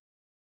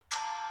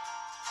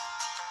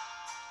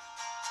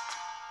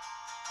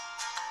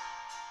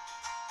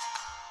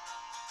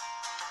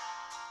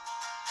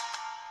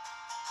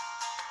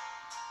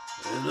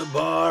In a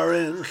bar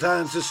in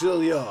San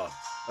Cecilia,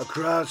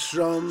 across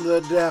from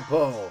the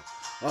depot,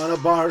 on a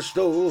bar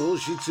stool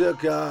she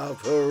took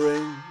off her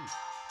ring.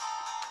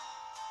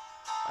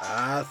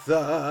 I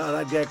thought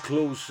I'd get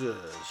closer,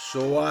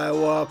 so I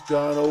walked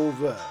on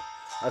over.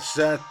 I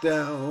sat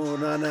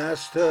down and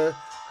asked her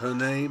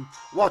name.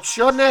 "What's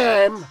your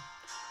name?"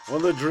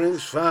 When the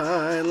drinks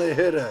finally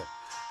hit her,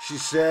 she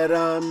said,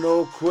 "I'm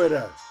no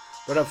quitter,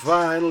 but I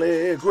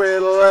finally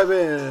quit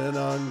living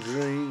on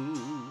dreams.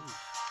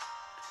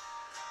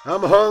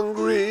 I'm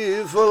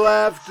hungry for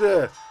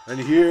laughter, and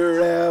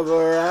here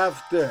ever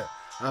after,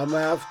 I'm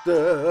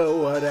after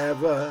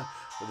whatever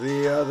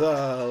the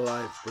other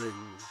life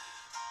brings."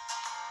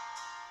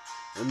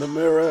 In the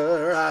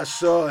mirror I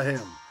saw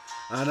him,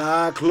 and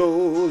I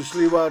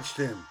closely watched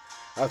him.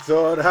 I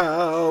thought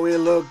how he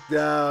looked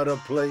out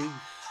of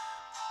place.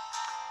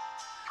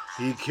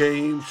 He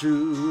came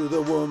to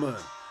the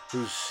woman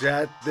who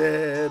sat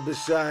there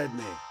beside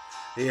me.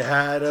 He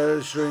had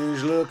a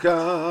strange look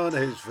on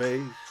his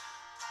face.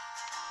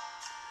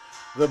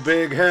 The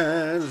big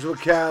hands were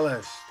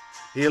calloused.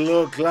 He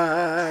looked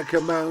like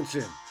a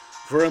mountain.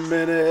 For a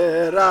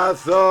minute I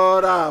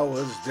thought I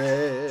was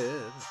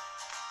dead.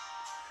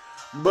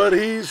 But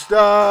he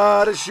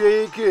started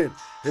shaking.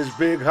 His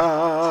big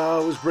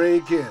heart was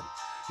breaking.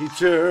 He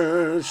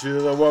turned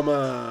to the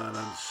woman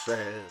and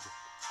said,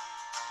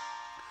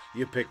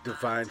 "You picked a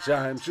fine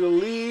time to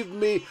leave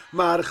me,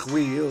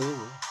 Marchwiel,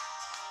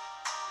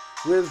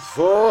 with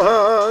 4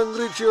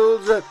 hungry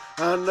children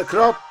and a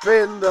crop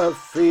in the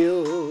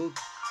field.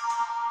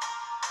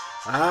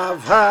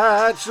 I've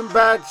had some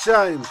bad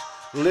times,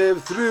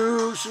 lived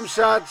through some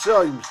sad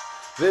times.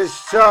 This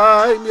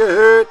time your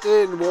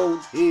hurting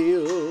won't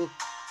heal.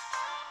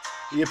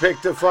 You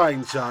picked a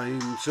fine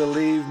time to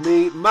leave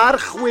me,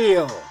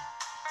 Marchwiel."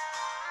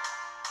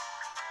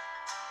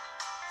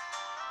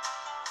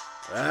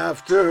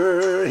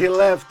 After he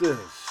left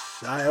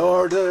us, I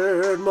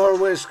ordered more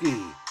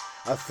whiskey.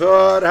 I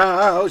thought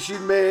how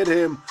she'd made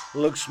him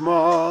look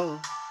small.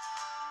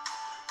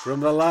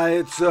 From the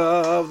lights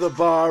of the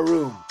bar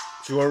room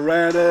to a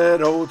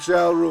rented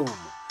hotel room,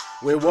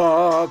 we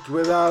walked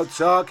without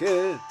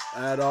talking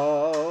at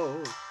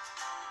all.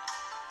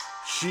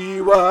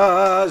 She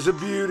was a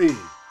beauty,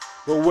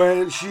 but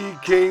when she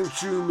came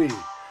to me,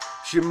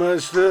 she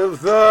must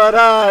have thought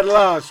I'd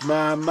lost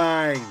my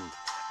mind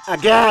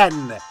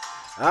again.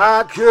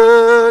 I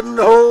couldn't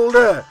hold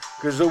her,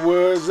 'cause the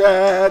words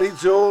that he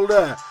told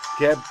her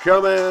kept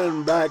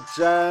coming back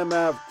time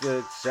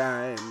after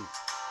time.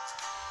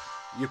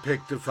 You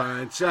picked a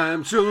fine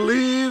time to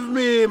leave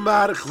me,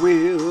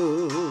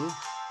 Marchwiel,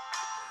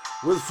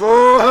 with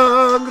 4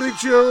 hungry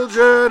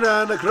children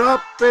and a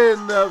crop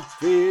in the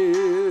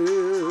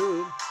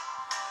field.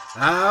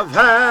 I've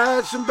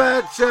had some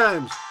bad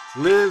times,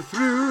 lived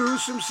through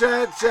some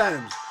sad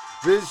times.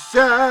 This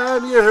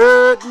time your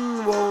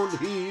hurting won't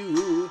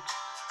heal.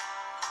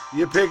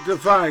 You picked a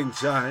fine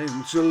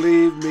time to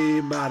leave me,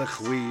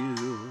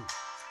 Marchwiel.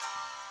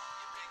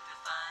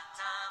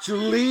 To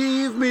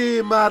leave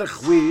me,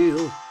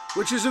 Marchwiel,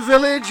 which is a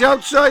village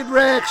outside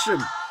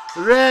Wrexham.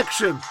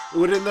 Wrexham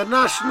were in the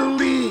National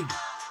League.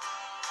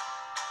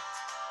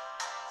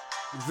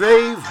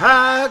 They've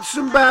had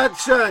some bad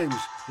times,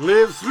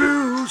 lived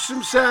through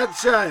some sad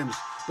times,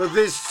 but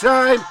this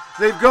time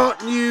they've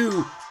got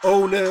new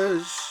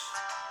owners.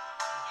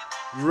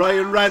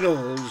 Ryan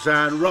Reynolds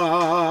and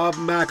Rob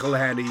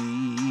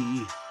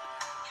McElhenney.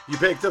 You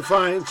picked a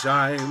fine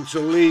time to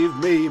leave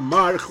me,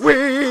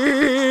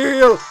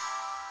 Marchwiel.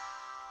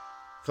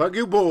 Thank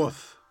you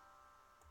both.